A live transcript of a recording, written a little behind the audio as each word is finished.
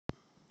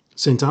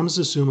St.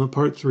 Thomas's Summa,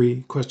 Part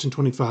 3, Question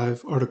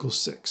 25, Article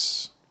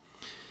 6.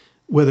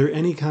 Whether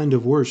any kind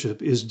of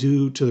worship is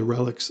due to the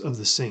relics of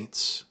the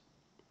saints.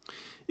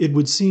 It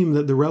would seem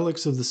that the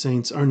relics of the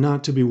saints are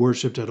not to be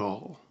worshipped at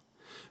all,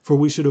 for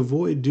we should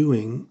avoid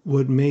doing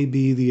what may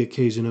be the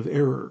occasion of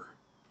error.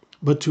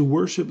 But to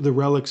worship the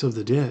relics of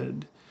the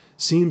dead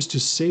seems to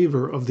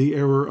savor of the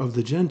error of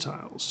the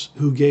Gentiles,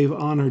 who gave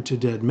honor to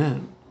dead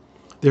men.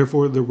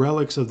 Therefore the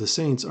relics of the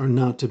saints are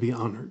not to be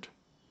honored.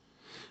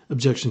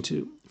 Objection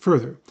 2.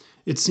 Further,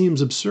 it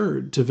seems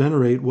absurd to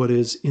venerate what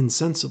is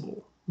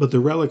insensible, but the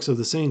relics of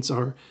the saints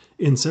are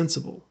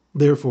insensible.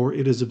 Therefore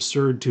it is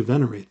absurd to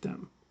venerate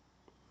them.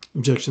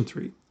 Objection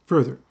 3.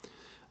 Further,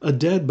 a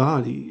dead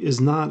body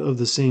is not of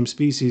the same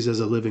species as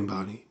a living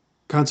body.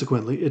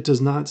 Consequently, it does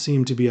not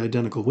seem to be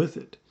identical with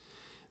it.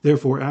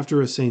 Therefore,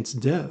 after a saint's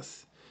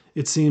death,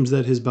 it seems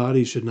that his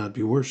body should not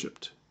be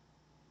worshipped.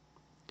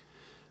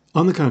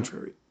 On the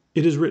contrary,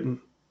 it is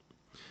written,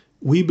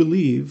 "We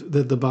believe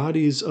that the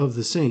bodies of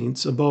the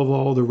saints, above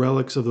all the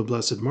relics of the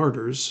blessed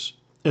martyrs,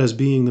 as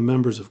being the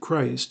members of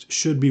Christ,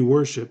 should be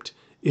worshipped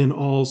in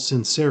all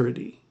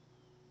sincerity."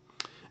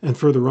 And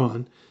further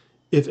on,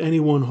 "If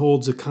anyone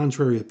holds a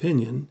contrary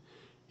opinion,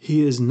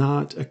 he is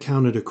not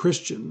accounted a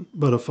Christian,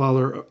 but a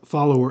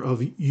follower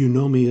of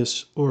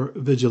Eunomius or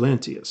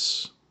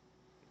Vigilantius."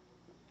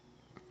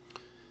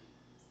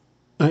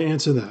 I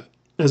answer that,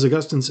 as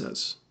Augustine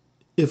says,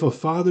 if a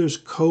father's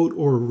coat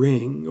or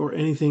ring or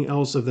anything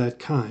else of that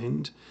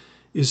kind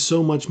is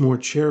so much more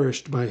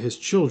cherished by his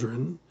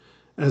children,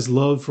 as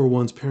love for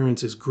one's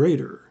parents is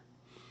greater,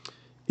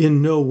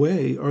 in no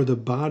way are the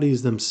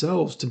bodies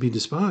themselves to be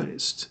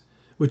despised,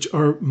 which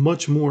are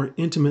much more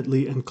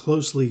intimately and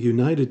closely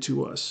united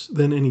to us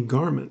than any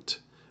garment,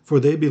 for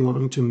they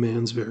belong to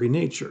man's very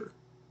nature.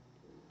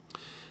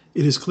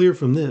 It is clear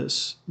from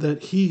this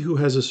that he who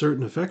has a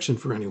certain affection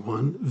for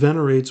anyone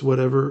venerates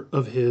whatever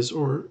of his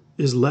or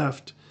is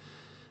left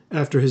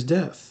after his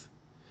death,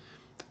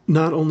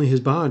 not only his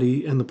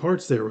body and the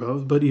parts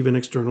thereof, but even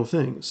external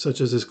things,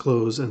 such as his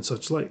clothes and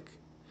such like.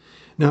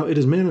 Now it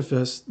is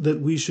manifest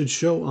that we should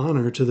show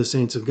honor to the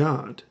saints of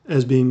God,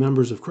 as being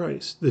members of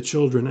Christ, the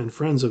children and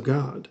friends of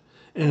God,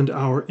 and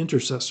our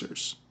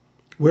intercessors.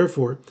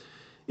 Wherefore,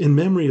 in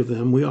memory of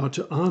them, we ought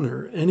to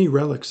honor any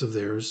relics of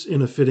theirs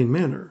in a fitting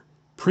manner,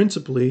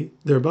 principally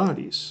their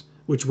bodies,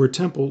 which were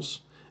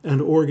temples and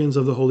organs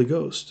of the Holy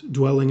Ghost,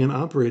 dwelling and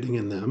operating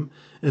in them,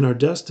 and are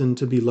destined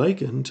to be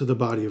likened to the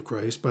body of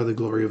Christ by the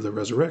glory of the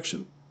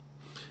resurrection.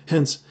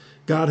 Hence,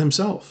 God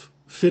himself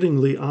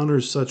fittingly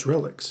honors such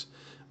relics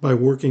by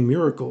working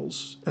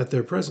miracles at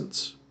their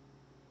presence.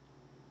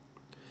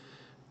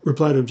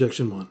 Reply to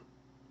Objection 1.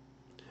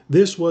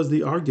 This was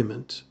the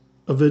argument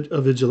of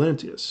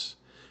Vigilantius,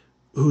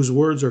 whose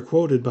words are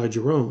quoted by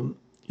Jerome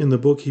in the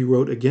book he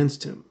wrote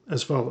against him,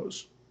 as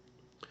follows.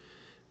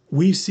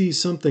 "We see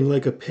something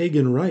like a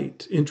pagan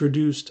rite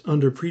introduced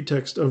under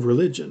pretext of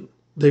religion.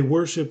 They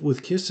worship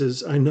with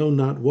kisses I know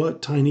not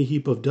what tiny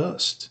heap of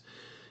dust,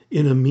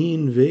 in a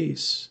mean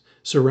vase,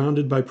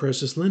 surrounded by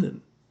precious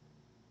linen."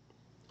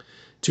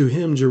 To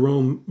him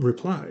Jerome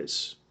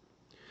replies,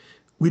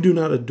 "We do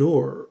not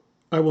adore,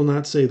 I will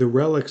not say the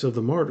relics of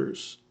the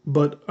martyrs,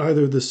 but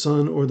either the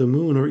sun or the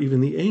moon or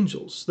even the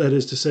angels, that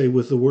is to say,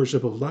 with the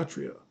worship of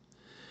latria.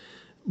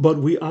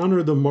 But we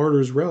honor the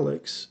martyrs'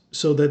 relics,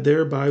 so that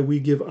thereby we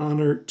give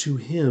honor to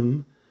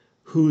him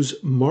whose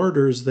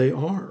martyrs they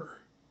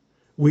are.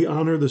 We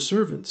honor the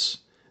servants,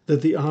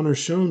 that the honor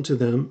shown to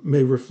them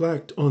may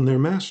reflect on their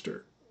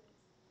master.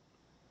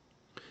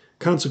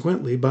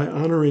 Consequently, by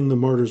honoring the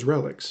martyrs'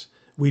 relics,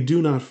 we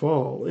do not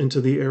fall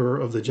into the error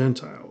of the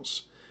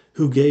Gentiles,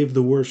 who gave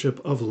the worship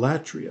of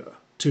latria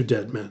to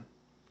dead men."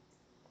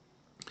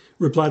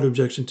 Reply to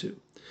Objection 2.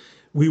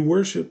 We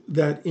worship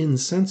that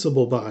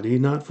insensible body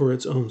not for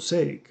its own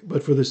sake,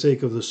 but for the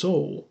sake of the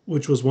soul,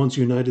 which was once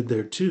united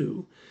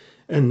thereto,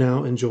 and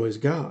now enjoys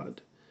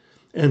God,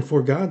 and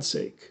for God's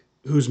sake,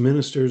 whose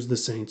ministers the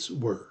saints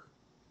were.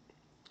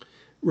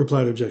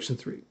 Reply to Objection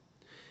 3.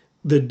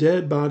 The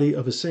dead body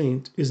of a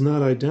saint is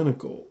not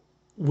identical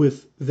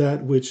with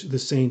that which the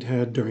saint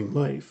had during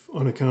life,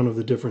 on account of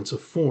the difference of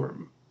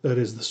form, that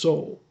is, the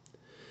soul.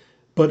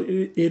 But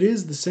it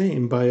is the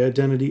same by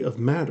identity of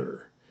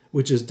matter,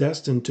 which is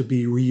destined to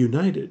be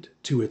reunited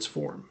to its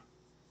form.